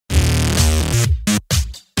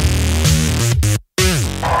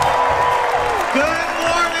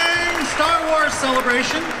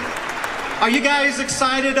celebration? Are you guys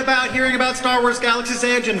excited about hearing about Star Wars Galaxy's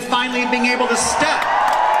Edge and finally being able to step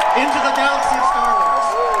into the galaxy of Star Wars?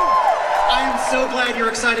 I am so glad you're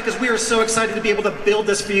excited because we are so excited to be able to build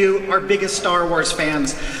this for you, our biggest Star Wars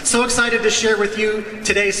fans. So excited to share with you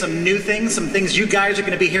today some new things, some things you guys are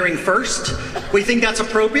going to be hearing first. We think that's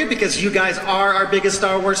appropriate because you guys are our biggest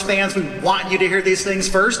Star Wars fans. We want you to hear these things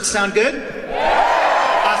first. Sound good?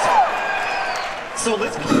 Awesome. So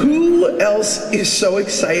let's... Who else is so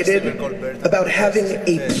excited about having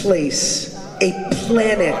a place, a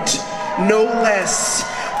planet, no less,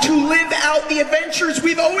 to live out the adventures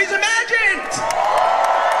we've always imagined?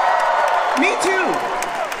 Me too.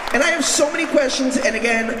 And I have so many questions, and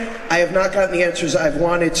again, I have not gotten the answers I've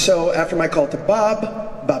wanted, so after my call to Bobby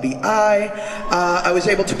I was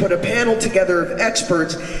able to put a panel together of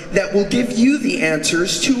experts that will give you the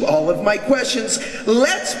answers to all of my questions.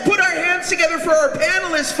 Let's put our hands together for our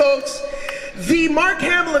panelists, folks. The Mark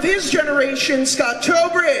Hamill of his generation, Scott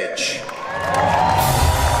Trowbridge.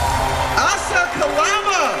 Asa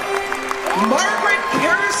Kalama, Margaret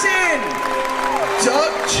Harrison,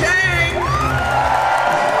 Doug Chang,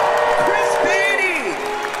 Chris Beatty,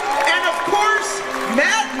 and of course,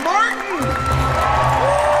 Matt Martin.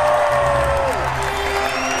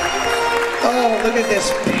 Oh, look at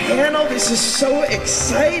this panel. This is so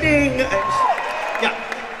exciting. Yeah.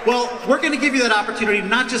 Well, we're going to give you that opportunity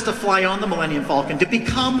not just to fly on the Millennium Falcon, to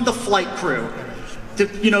become the flight crew. To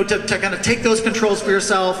kind of take those controls for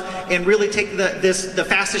yourself and really take the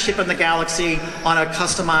fastest ship in the galaxy on a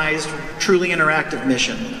customized, truly interactive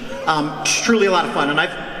mission. It's truly a lot of fun, and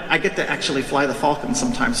I get to actually fly the Falcon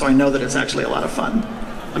sometimes, so I know that it's actually a lot of fun.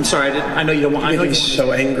 I'm sorry, I know you don't want. I know you're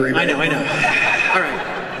so angry. I know. All right.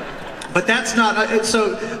 But that's not.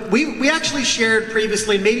 So we actually shared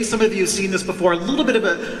previously. Maybe some of you have seen this before. A little bit of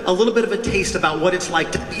a taste about what it's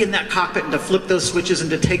like to be in that cockpit and to flip those switches and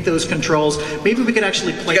to take those controls. Maybe we could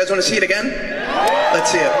actually play. You guys want to see it again?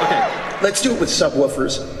 Let's see it. Okay. Let's do it with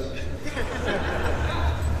subwoofers.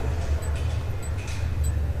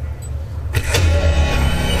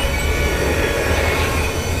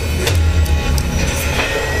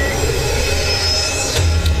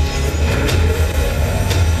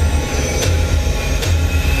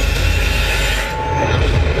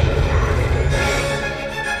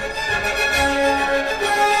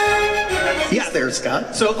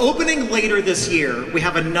 Scott. So opening later this year, we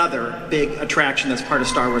have another big attraction that's part of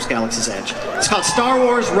Star Wars Galaxy's Edge. It's called Star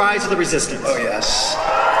Wars Rise of the Resistance. Oh, yes.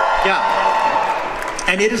 Yeah.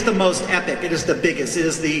 And it is the most epic, it is the biggest, it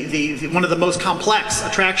is the one of the most complex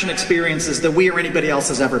attraction experiences that we or anybody else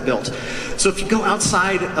has ever built. So if you go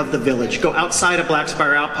outside of the village, go outside of Black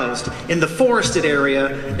Spire Outpost, in the forested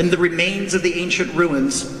area, in the remains of the ancient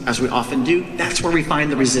ruins, as we often do, that's where we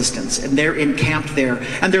find the Resistance. And they're encamped there,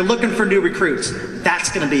 and they're looking for new recruits. That's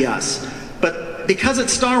going to be us. But because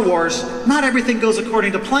it's Star Wars, not everything goes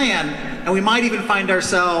according to plan, and we might even find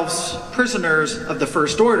ourselves prisoners of the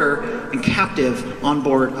First Order and captive on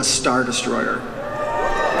board a Star Destroyer.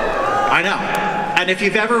 I know. And if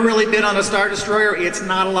you've ever really been on a Star Destroyer, it's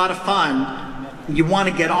not a lot of fun. You want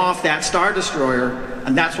to get off that Star Destroyer,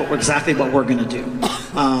 and that's exactly what we're going to do.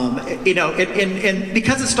 And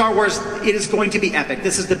because it's Star Wars, it is going to be epic.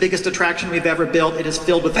 This is the biggest attraction we've ever built. It is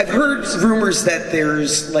filled with... I've heard rumors that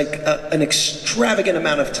there's like an extravagant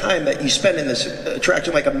amount of time that you spend in this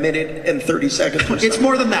attraction, like 1 minute and 30 seconds or something. It's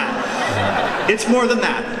more than that. It's more than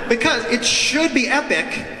that. Because it should be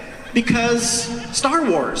epic because Star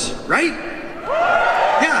Wars, right?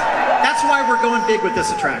 Yeah. That's why we're going big with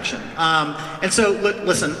this attraction. And so,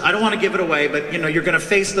 listen, I don't want to give it away, but you're going to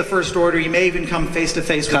face the First Order. You may even come face to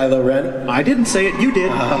face with Kylo Ren. I didn't say it. You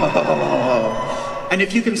did. Oh. And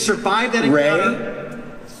if you can survive that encounter,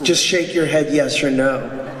 Rey, just shake your head, yes or no.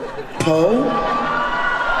 Poe.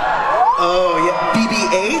 Oh yeah.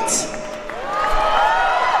 BB-8.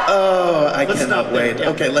 Oh, I cannot wait. Yeah.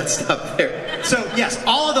 Okay, let's stop there. So yes,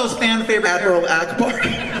 all of those fan favorite Admiral Akbar.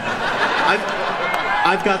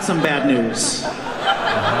 I've got some bad news.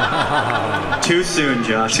 Too soon,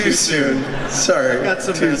 Josh. Too soon. Sorry. Got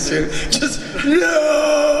some Too bad soon. news. Just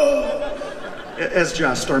no. As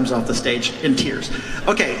Josh storms off the stage in tears.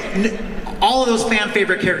 Okay, all of those fan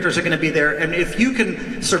favorite characters are going to be there, and if you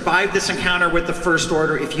can survive this encounter with the First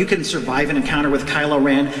Order, if you can survive an encounter with Kylo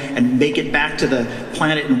Ren and make it back to the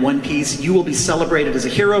planet in one piece, you will be celebrated as a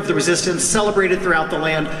hero of the Resistance, celebrated throughout the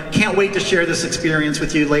land. Can't wait to share this experience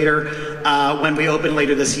with you later when we open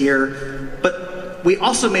later this year. But we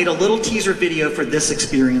also made a little teaser video for this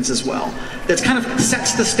experience as well that kind of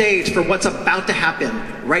sets the stage for what's about to happen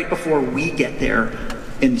right before we get there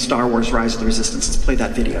in Star Wars Rise of the Resistance. Let's play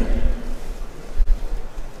that video.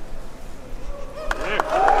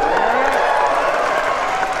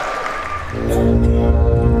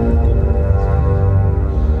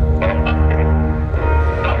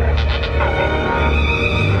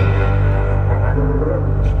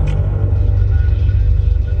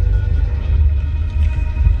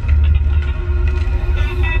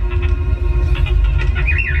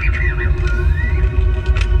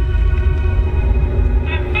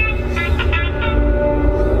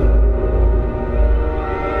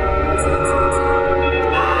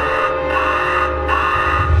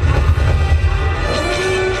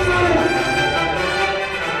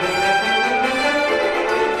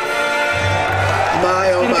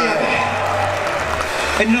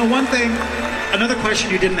 And you know, one thing, another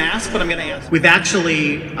question you didn't ask, but I'm going to ask. We've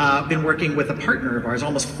actually been working with a partner of ours,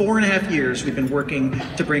 almost 4.5 years. We've been working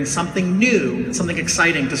to bring something new, something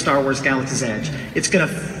exciting to Star Wars Galaxy's Edge. It's going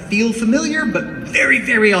to feel familiar, but very,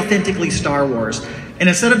 very authentically Star Wars. And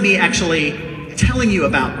instead of me actually telling you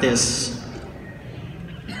about this...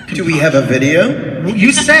 Do we have a video?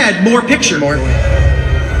 You said more pictures. More.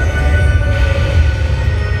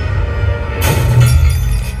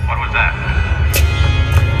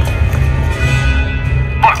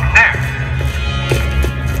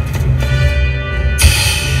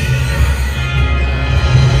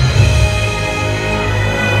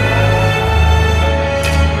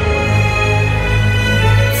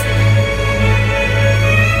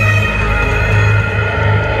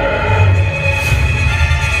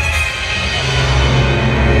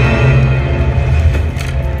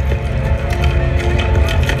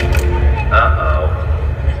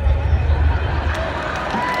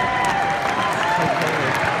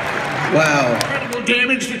 Wow. Incredible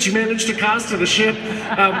damage that you managed to cause to the ship.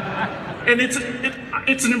 And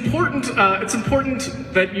it's important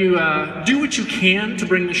that you do what you can to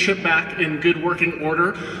bring the ship back in good working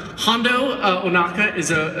order. Hondo Ohnaka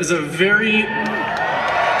is a very...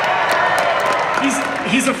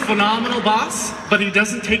 He's a phenomenal boss, but he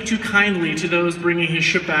doesn't take too kindly to those bringing his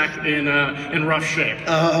ship back in rough shape.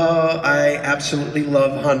 I absolutely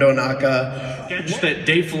love Hondo Ohnaka. Sketch that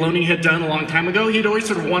Dave Filoni had done a long time ago. He'd always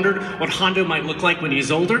sort of wondered what Hondo might look like when he's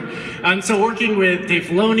older. And so working with Dave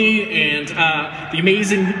Filoni and the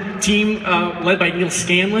amazing team led by Neil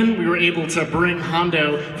Scanlon, we were able to bring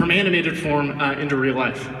Hondo from animated form into real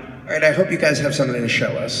life. All right, I hope you guys have something to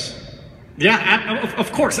show us. Yeah, of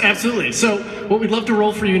course, absolutely. So what we'd love to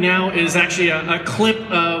roll for you now is actually a clip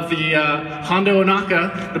of the Hondo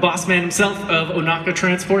Ohnaka, the boss man himself of Ohnaka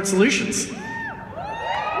Transport Solutions.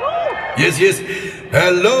 Yes.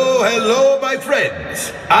 Hello, my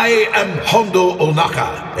friends. I am Hondo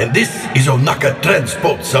Ohnaka, and this is Ohnaka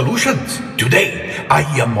Transport Solutions. Today, I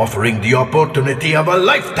am offering the opportunity of a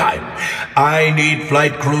lifetime. I need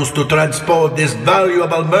flight crews to transport this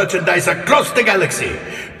valuable merchandise across the galaxy.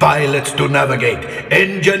 Pilots to navigate,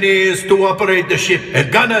 engineers to operate the ship,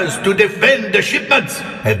 and gunners to defend the shipments.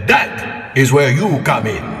 And that is where you come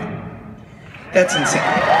in. That's insane.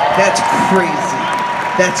 That's crazy.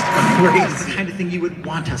 That's crazy. That's the kind of thing you would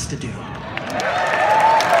want us to do.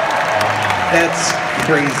 That's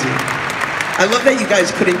crazy. I love that you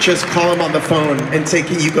guys couldn't just call him on the phone and say,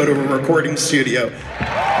 can you go to a recording studio?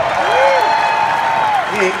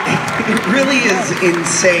 It really is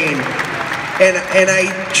insane. And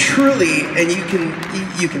I truly, and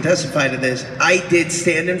you can testify to this, I did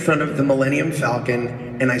stand in front of the Millennium Falcon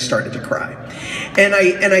and I started to cry. And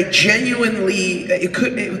I genuinely,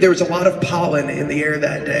 there was a lot of pollen in the air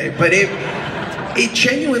that day, but it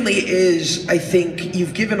genuinely is, I think,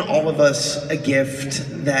 you've given all of us a gift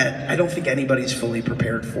that I don't think anybody's fully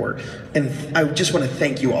prepared for. And I just want to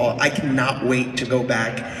thank you all. I cannot wait to go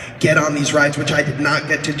back, get on these rides, which I did not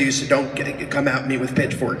get to do, so don't come at me with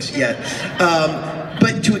pitchforks yet.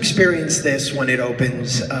 But to experience this when it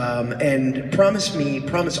opens, and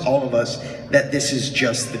promise all of us that this is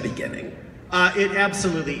just the beginning. It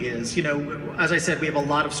absolutely is. You know, as I said, we have a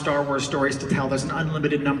lot of Star Wars stories to tell. There's an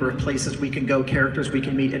unlimited number of places we can go, characters we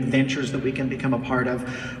can meet, adventures that we can become a part of.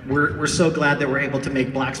 We're so glad that we're able to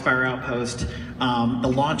make Black Spire Outpost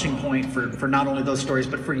the launching point for not only those stories,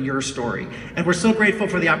 but for your story. And we're so grateful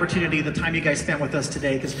for the opportunity, the time you guys spent with us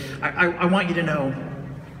today, because I want you to know,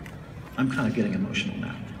 I'm kind of getting emotional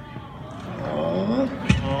now. Aww.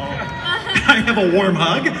 I have a warm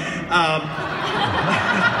hug.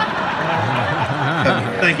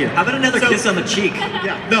 Thank you. How about another kiss on the cheek?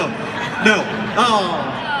 Yeah, no.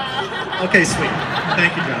 Oh. Okay, sweet.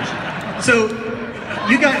 Thank you, Josh. So,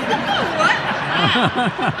 you guys...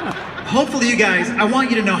 Hopefully you guys, I want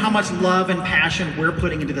you to know how much love and passion we're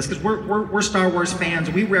putting into this, because we're Star Wars fans.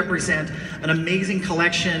 We represent an amazing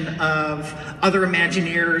collection of other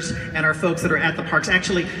Imagineers and our folks that are at the parks.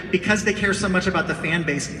 Actually, because they care so much about the fan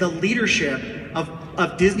base, the leadership of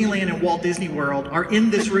Disneyland and Walt Disney World are in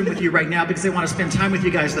this room with you right now because they want to spend time with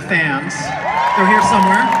you guys, the fans. They're here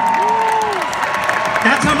somewhere.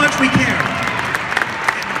 That's how much we care.